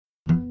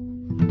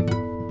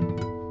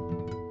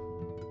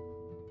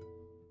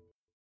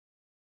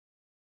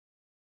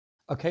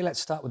Okay, let's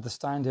start with the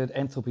standard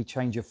enthalpy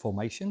change of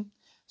formation.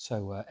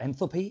 So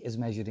enthalpy is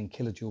measured in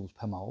kilojoules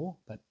per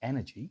mole, but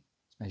energy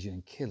is measured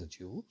in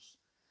kilojoules.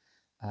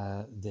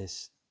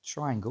 This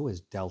triangle is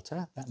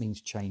delta, that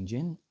means change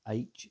in.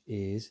 H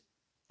is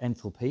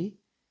enthalpy,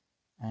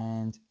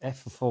 and F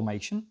for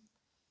formation.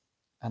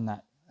 And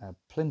that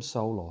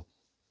plimsoll or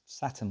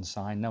Saturn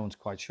sign, no one's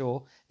quite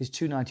sure, is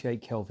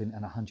 298 Kelvin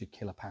and 100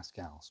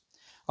 kilopascals.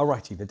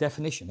 Alrighty, the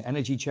definition: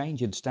 energy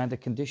change in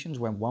standard conditions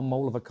when 1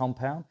 mole of a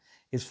compound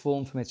is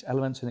formed from its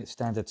elements in its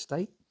standard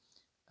state.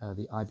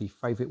 The IB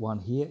favourite one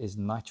here is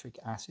nitric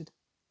acid.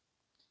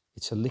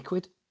 It's a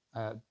liquid.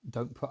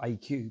 Don't put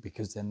AQ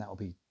because then that will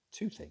be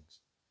two things,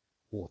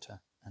 water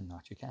and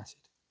nitric acid.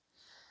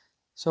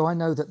 So I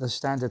know that the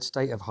standard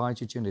state of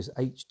hydrogen is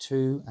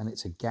H2 and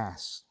it's a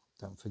gas.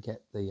 Don't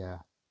forget the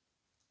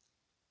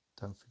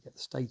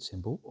state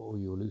symbol or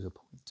you'll lose a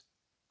point.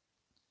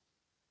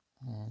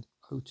 And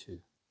O2,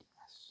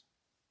 gas.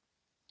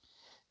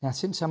 Now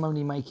since I'm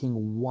only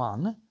making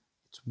one,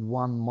 it's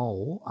 1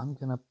 mole, I'm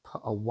going to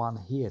put a 1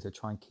 here to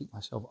try and keep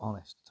myself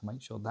honest, to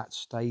make sure that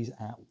stays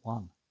at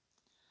 1.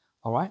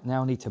 All right,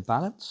 now I need to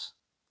balance.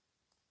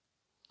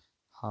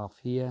 Half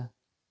here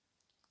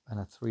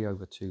and a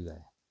 3/2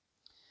 there.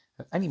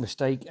 Any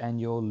mistake and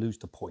you'll lose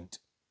the point,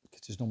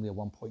 because there's normally a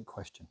 1-point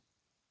question.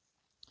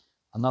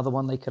 Another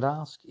one they could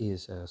ask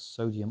is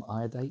sodium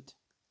iodate.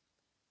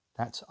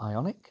 That's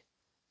ionic,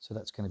 so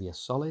that's going to be a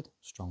solid,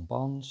 strong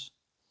bonds.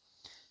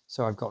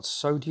 So I've got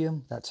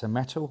sodium, that's a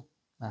metal.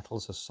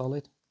 Metals are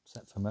solid,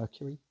 except for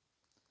mercury.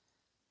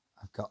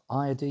 I've got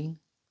iodine,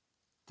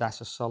 that's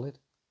a solid.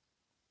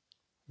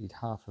 Need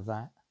half of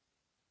that.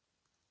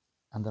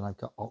 And then I've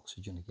got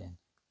oxygen again.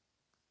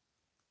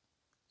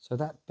 So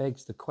that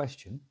begs the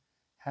question,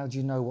 how do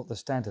you know what the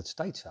standard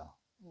states are?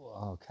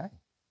 Well, okay,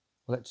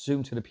 well, let's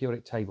zoom to the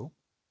periodic table.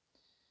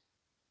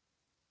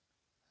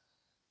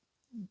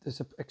 There's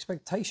an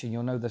expectation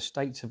you'll know the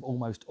states of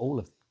almost all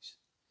of these.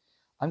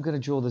 I'm going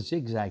to draw the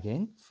zigzag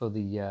in for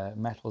the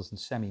metals and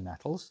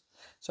semi-metals.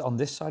 So on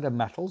this side of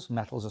metals,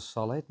 metals are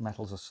solid,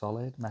 metals are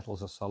solid,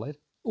 metals are solid.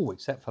 Oh,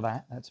 except for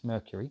that, that's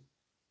mercury.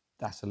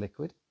 That's a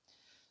liquid.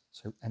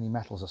 So any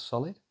metals are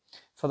solid.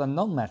 For the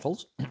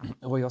non-metals,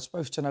 well, you're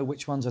supposed to know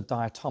which ones are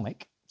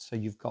diatomic. So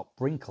you've got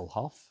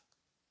Brinkelhoff.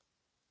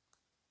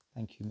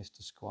 Thank you,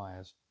 Mr.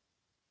 Squires,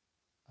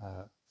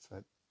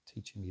 for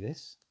teaching me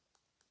this.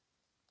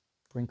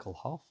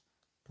 Brinkelhoff.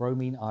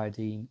 Bromine,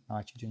 iodine,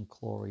 nitrogen,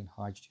 chlorine,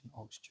 hydrogen,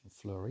 oxygen,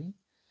 fluorine.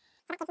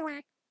 And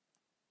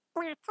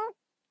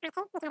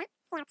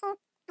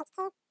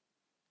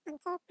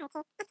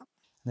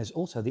there's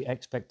also the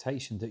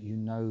expectation that you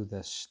know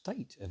the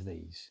state of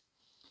these.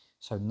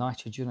 So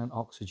nitrogen and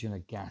oxygen are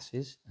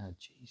gases.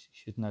 Geez, you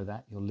should know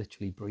that. You're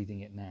literally breathing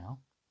it now.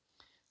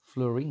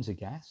 Fluorine's a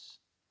gas.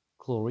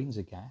 Chlorine's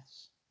a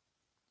gas.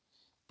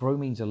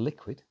 Bromine's a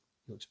liquid.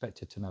 You're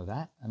expected to know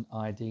that. And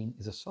iodine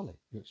is a solid.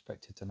 You're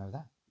expected to know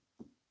that.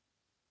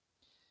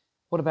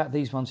 What about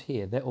these ones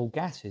here? They're all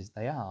gases.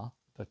 They are,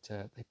 but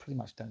they pretty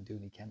much don't do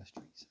any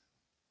chemistry. So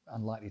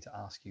unlikely to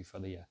ask you for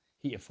the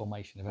heat of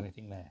formation of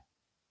anything there.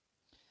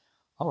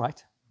 All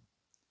right.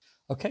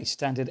 Okay,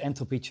 standard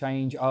enthalpy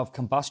change of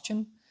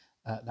combustion.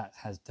 That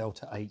has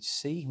delta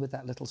HC with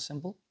that little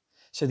symbol.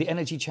 So the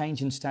energy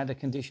change in standard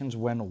conditions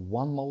when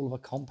 1 mole of a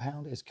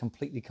compound is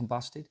completely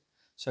combusted.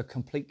 So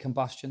complete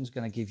combustion is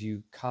going to give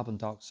you carbon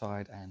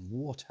dioxide and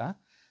water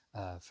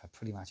for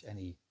pretty much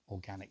any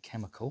organic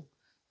chemical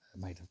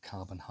made of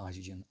carbon,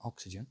 hydrogen,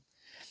 oxygen.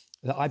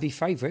 The IB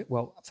favourite,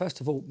 well, first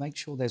of all, make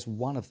sure there's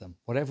one of them.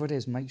 Whatever it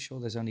is, make sure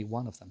there's only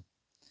one of them.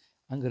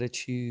 I'm going to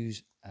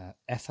choose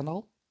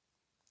ethanol,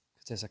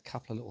 because there's a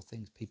couple of little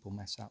things people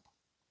mess up.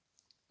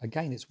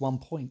 Again, it's 1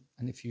 point,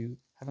 and if you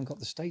haven't got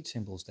the state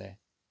symbols there,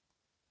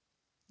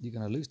 you're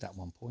going to lose that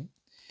 1 point.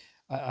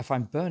 If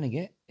I'm burning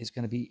it, it's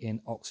going to be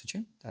in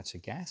oxygen. That's a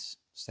gas,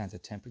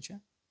 standard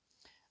temperature.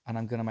 And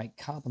I'm going to make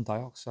carbon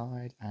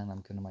dioxide, and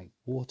I'm going to make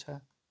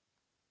water.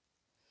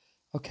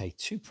 Okay,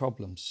 2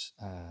 problems.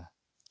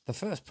 The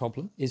first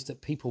problem is that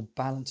people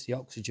balance the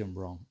oxygen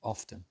wrong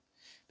often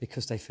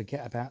because they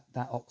forget about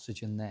that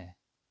oxygen there.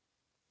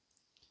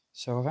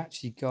 So I've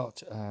actually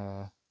got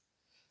 1,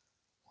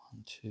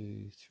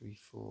 2, 3,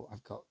 4.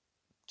 I've got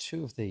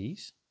 2 of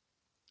these.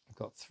 I've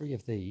got 3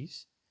 of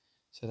these.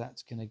 So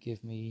that's going to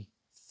give me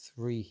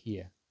 3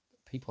 here.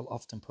 People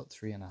often put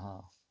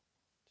 3.5.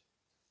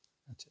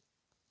 That's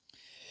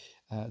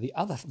it. The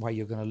other way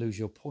you're going to lose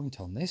your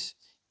point on this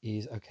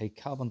is, okay,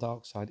 carbon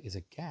dioxide is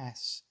a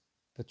gas,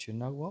 but you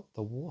know what?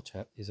 The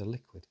water is a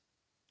liquid.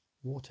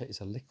 Water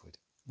is a liquid.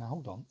 Now,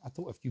 hold on. I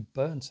thought if you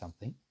burn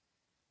something,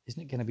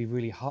 isn't it going to be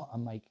really hot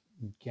and make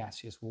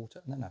gaseous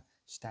water? No, no,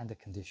 standard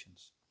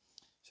conditions.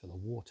 So the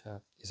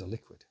water is a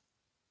liquid.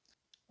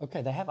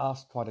 Okay, they have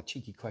asked quite a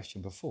cheeky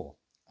question before.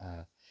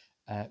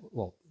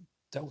 Well,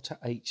 delta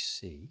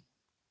HC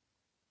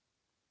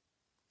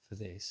for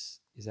this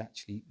is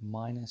actually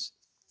minus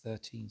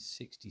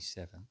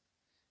 1367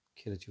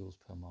 kilojoules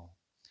per mole.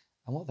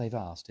 And what they've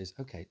asked is,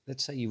 okay,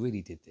 let's say you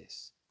really did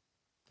this,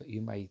 but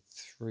you made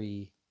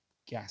 3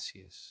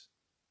 gaseous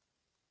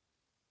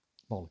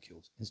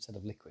molecules instead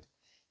of liquid,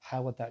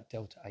 how would that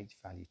delta H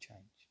value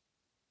change?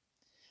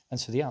 And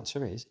so the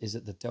answer is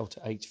that the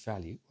delta H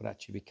value would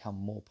actually become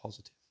more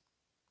positive.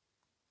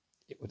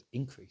 It would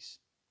increase.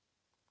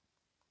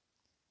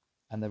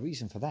 And the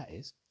reason for that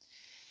is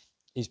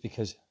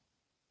because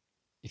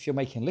if you're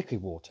making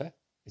liquid water,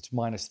 it's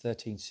minus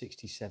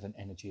 1367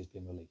 energy has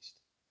been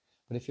released.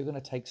 But if you're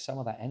going to take some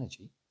of that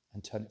energy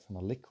and turn it from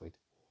a liquid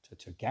water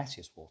to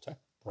gaseous water,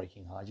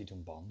 breaking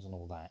hydrogen bonds and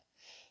all that,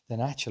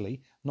 then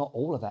actually not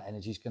all of that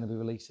energy is going to be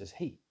released as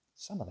heat.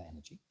 Some of that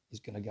energy is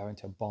going to go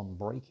into bond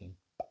breaking,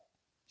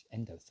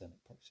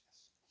 endothermic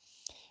process.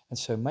 And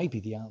so maybe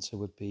the answer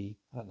would be,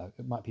 I don't know,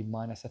 it might be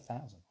minus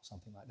 1,000 or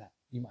something like that.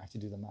 You might have to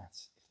do the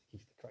maths if they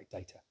give you the correct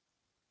data.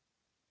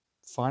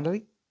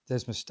 Finally,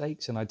 there's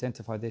mistakes, and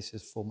identify this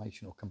as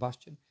formation or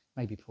combustion.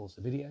 Maybe pause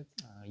the video.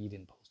 You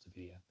didn't pause the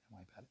video, don't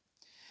worry about it.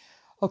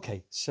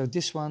 Okay, so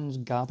this one's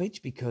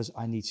garbage because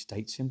I need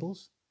state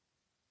symbols.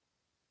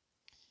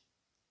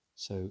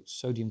 So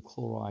sodium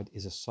chloride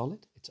is a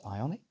solid, it's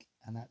ionic,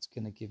 and that's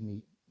going to give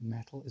me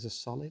metal is a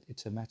solid,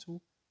 it's a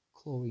metal,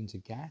 chlorine's a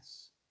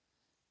gas,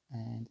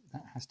 and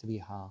that has to be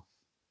half.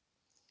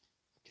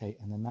 Okay,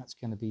 and then that's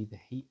going to be the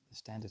heat, the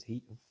standard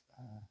heat of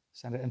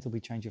standard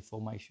enthalpy change of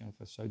formation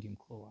for sodium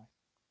chloride.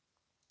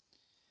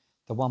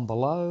 The one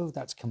below,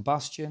 that's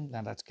combustion,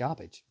 now that's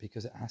garbage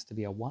because it has to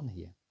be a 1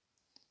 here.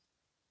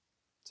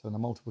 So in the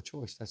multiple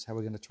choice, that's how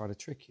we're going to try to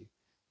trick you.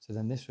 So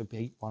then this would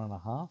be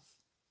 1.5,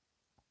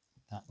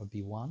 that would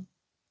be 1,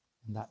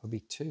 and that would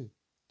be 2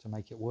 to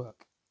make it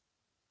work.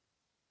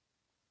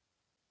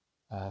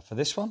 For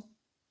this one,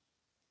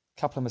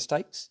 a couple of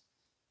mistakes.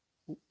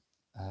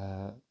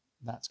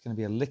 That's going to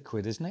be a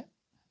liquid, isn't it?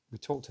 We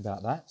talked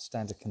about that,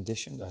 standard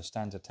condition,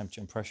 standard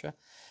temperature and pressure.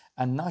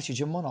 And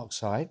nitrogen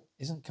monoxide,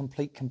 isn't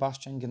complete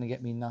combustion going to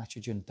get me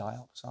nitrogen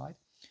dioxide?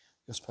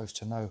 You're supposed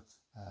to know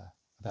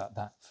about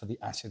that for the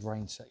acid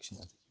rain section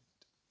of the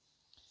unit.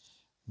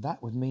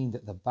 That would mean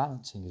that the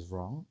balancing is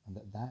wrong and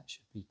that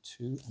should be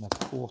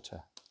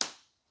 2.25.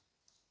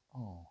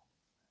 Oh,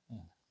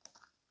 man.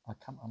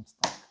 I'm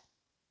stuck.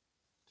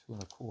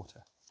 2.25.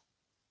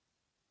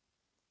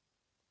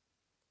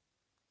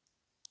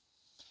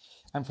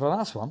 And for the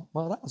last one,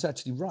 well, that was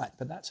actually right,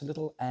 but that's a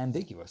little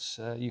ambiguous.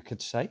 You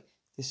could say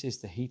this is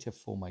the heat of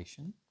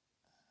formation.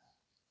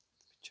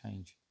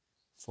 Change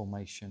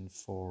formation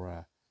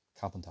for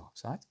carbon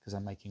dioxide, because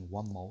I'm making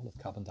 1 mole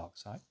of carbon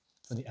dioxide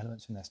for the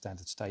elements in their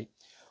standard state.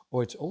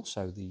 Or it's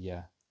also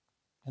the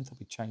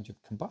enthalpy change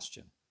of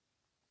combustion,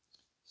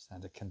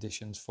 standard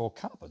conditions for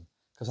carbon,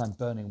 because I'm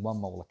burning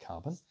 1 mole of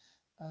carbon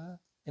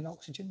in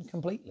oxygen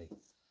completely.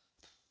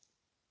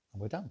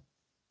 And we're done.